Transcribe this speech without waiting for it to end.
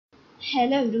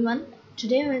Hello everyone.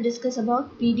 Today we'll discuss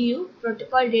about PDU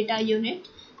Protocol Data Unit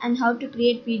and how to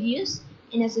create PDUs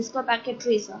in a CISCO packet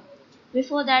tracer.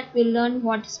 Before that, we'll learn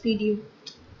what is PDU.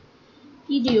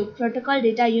 PDU Protocol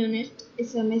Data Unit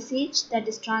is a message that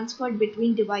is transferred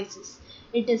between devices.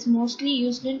 It is mostly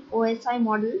used in OSI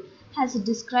model as it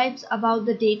describes about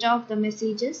the data of the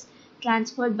messages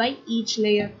transferred by each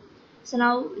layer. So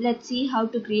now let's see how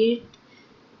to create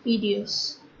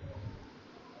PDUs.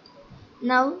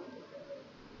 Now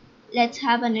let's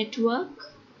have a network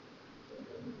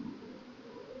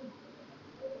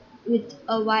with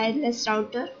a wireless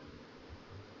router,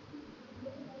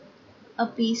 a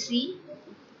PC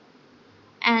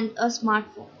and a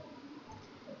smartphone.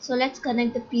 So let's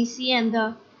connect the PC and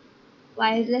the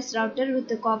wireless router with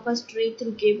the copper straight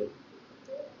through cable.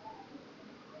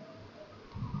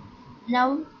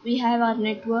 Now we have our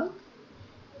network.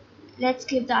 Let's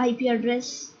give the IP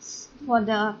address for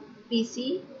the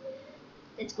PC.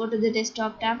 Let's go to the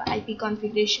desktop tab, IP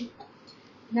configuration.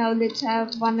 Now let's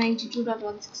have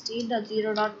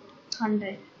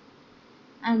 192.168.0.100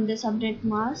 and the subnet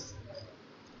mask.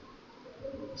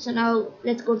 So now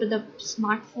let's go to the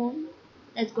smartphone.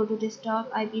 Let's go to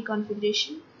desktop IP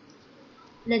configuration.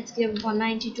 Let's give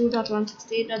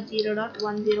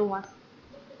 192.168.0.101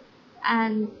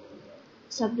 and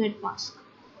subnet mask.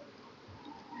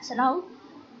 So now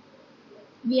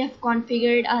we have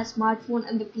configured our smartphone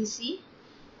and the PC.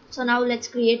 So now let's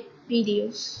create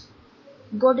PDUs.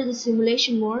 Go to the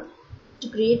simulation mode to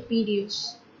create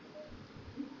PDUs.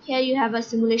 Here you have a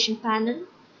simulation panel,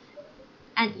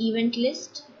 an event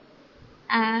list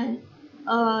and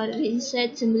a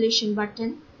reset simulation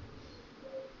button,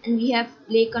 and we have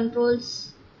play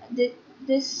controls.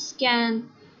 This can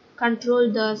control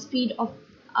the speed of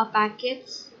our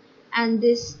packets, and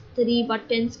these three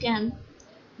buttons can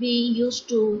be used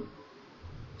to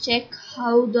check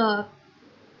how the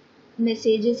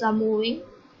messages are moving.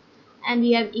 And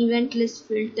we have event list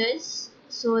filters,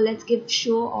 so let's give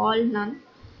show all none.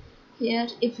 Here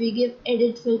if we give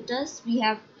edit filters, we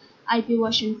have IP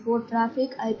version 4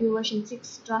 traffic, IP version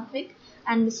 6 traffic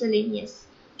and miscellaneous.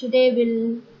 Today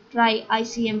we'll try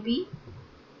ICMP.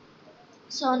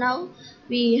 So now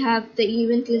we have the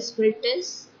event list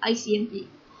filters, ICMP.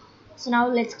 So now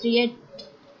let's create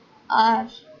our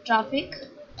traffic.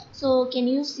 So can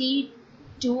you see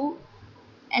two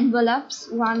envelopes,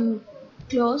 one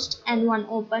closed and one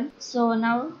open? So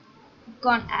now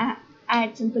go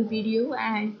add simple PDU,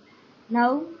 and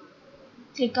now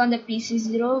click on the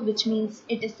PC0, which means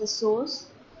it is the source,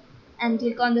 and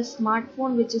click on the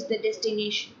smartphone, which is the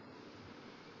destination.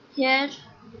 Here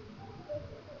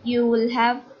you will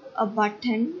have a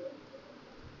button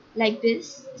like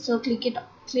this, so click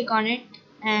on it,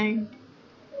 and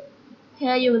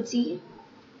here you will see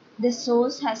the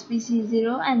source has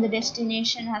PC0 and the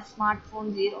destination has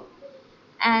smartphone 0,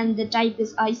 and the type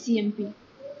is ICMP.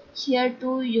 Here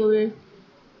too you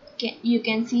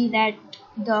can see that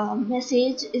the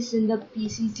message is in the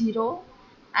PC0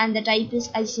 and the type is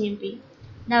ICMP.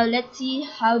 Now let's see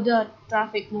how the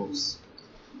traffic moves.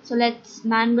 So let's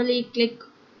manually click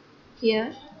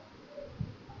here.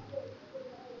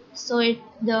 So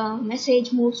the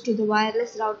message moves to the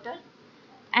wireless router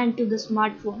and to the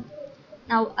smartphone.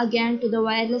 Now again to the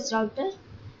wireless router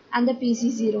and the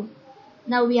PC0.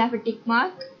 Now we have a tick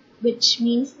mark, which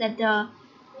means that the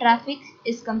traffic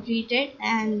is completed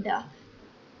and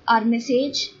our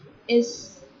message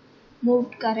is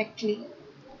moved correctly.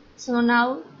 So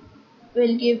now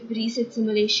we'll give reset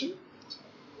simulation.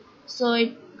 So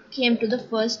it came to the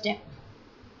first step.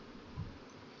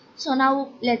 So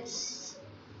now let's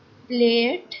play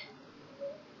it.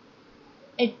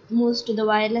 It moves to the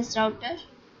wireless router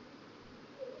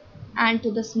and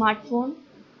to the smartphone,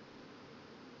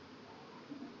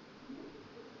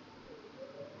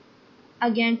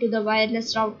 again to the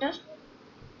wireless router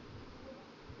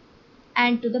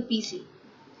and to the PC.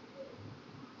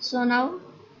 So now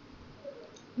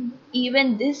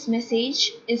even this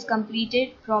message is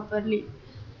completed properly.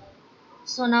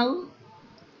 So now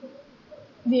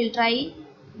we'll try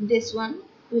this one,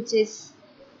 which is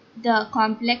the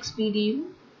complex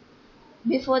PDU.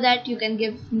 Before that you can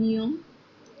give new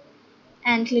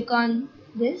and click on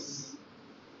this,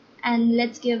 and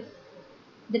let's give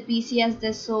the PC as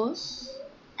the source,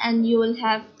 and you will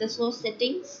have the source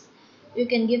settings. You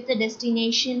can give the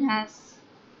destination as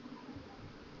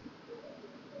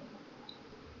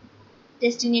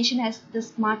the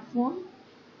smartphone,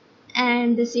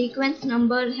 and the sequence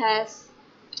number has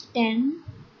 10,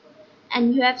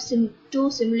 and you have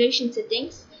two simulation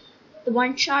settings. The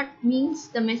one shot means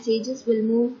the messages will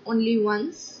move only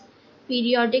once.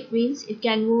 Periodic means it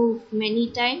can move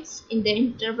many times in the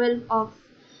interval of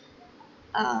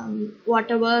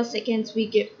whatever seconds we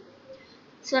give.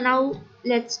 So now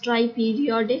let's try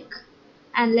periodic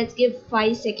and let's give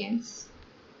 5 seconds.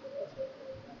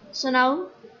 So now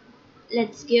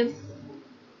let's give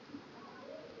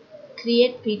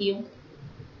create PDU.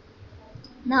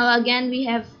 Now again we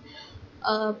have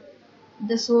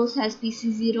the source has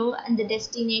PC0 and the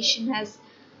destination has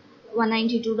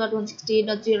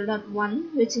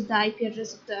 192.168.0.1, which is the IP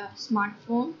address of the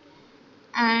smartphone,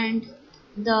 and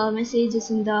the message is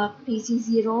in the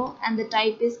PC0 and the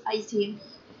type is ICM.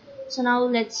 So now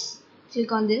let's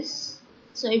click on this.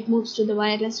 So it moves to the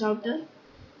wireless router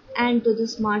and to the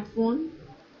smartphone,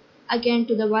 again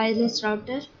to the wireless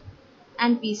router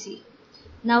and PC.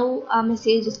 Now our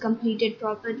message is completed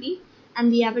properly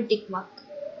and we have a tick mark.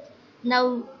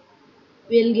 Now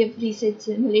we'll give reset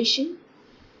simulation.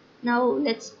 Now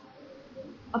let's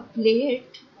play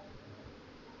it.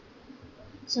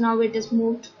 So now it is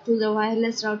moved to the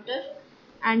wireless router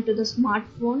and to the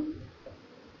smartphone,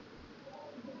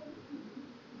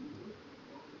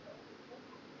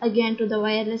 again to the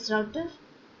wireless router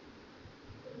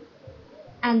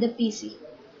and the PC.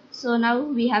 So now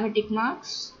we have a tick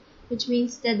marks, which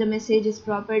means that the message is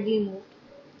properly moved.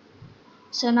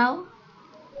 So now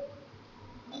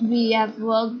we have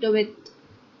worked with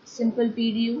simple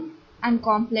PDU and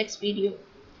complex PDU.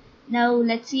 Now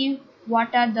let's see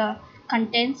what are the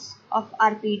contents of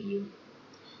our PDU.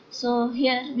 So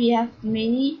here we have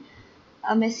many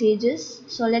messages.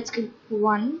 So let's click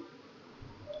one.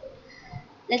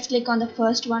 Let's click on the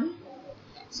first one.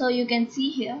 So you can see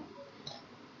here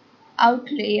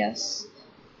out layers.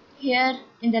 Here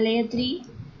in the layer 3,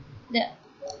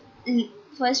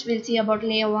 first we'll see about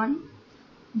layer 1.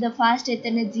 The fast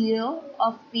Ethernet 0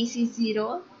 of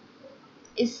PC0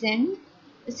 is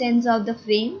sends out the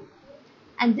frame,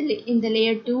 and in the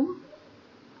layer 2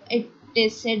 it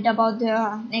is said about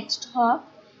the next hop.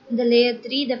 In the layer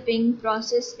 3 the ping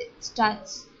process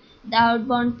starts. The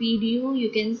outbound PDU, you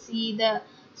can see the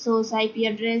source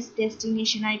IP address,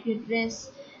 destination IP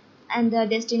address, and the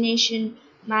destination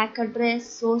MAC address,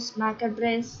 source MAC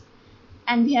address,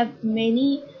 and we have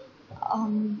many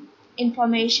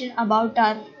information about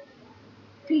our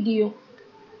PDU.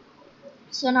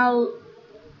 So now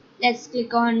let's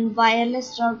click on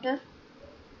wireless router.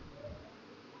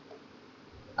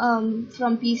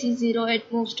 From PC0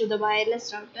 it moves to the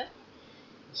wireless router.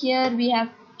 Here we have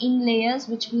in layers,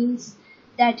 which means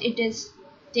that it is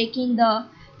taking the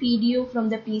PDU from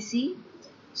the PC.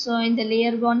 So in the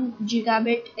layer 1,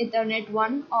 gigabit Ethernet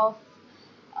 1 of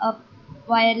a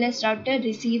wireless router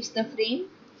receives the frame.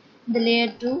 In the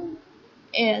layer 2,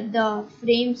 the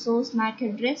frame source MAC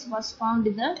address was found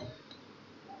in the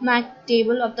MAC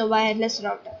table of the wireless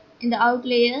router. In the out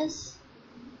layers,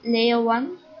 layer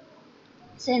 1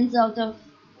 sends out the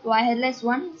wireless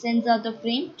 1 sends out the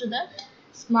frame to the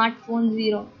smartphone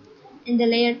 0. In the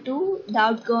layer 2, the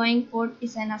outgoing port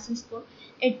is an access port.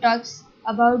 It talks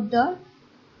about the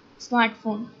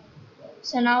smartphone.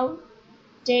 So now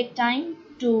take time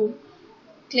to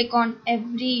click on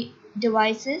every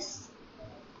devices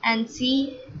and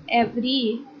see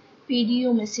every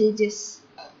PDU messages.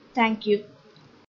 Thank you.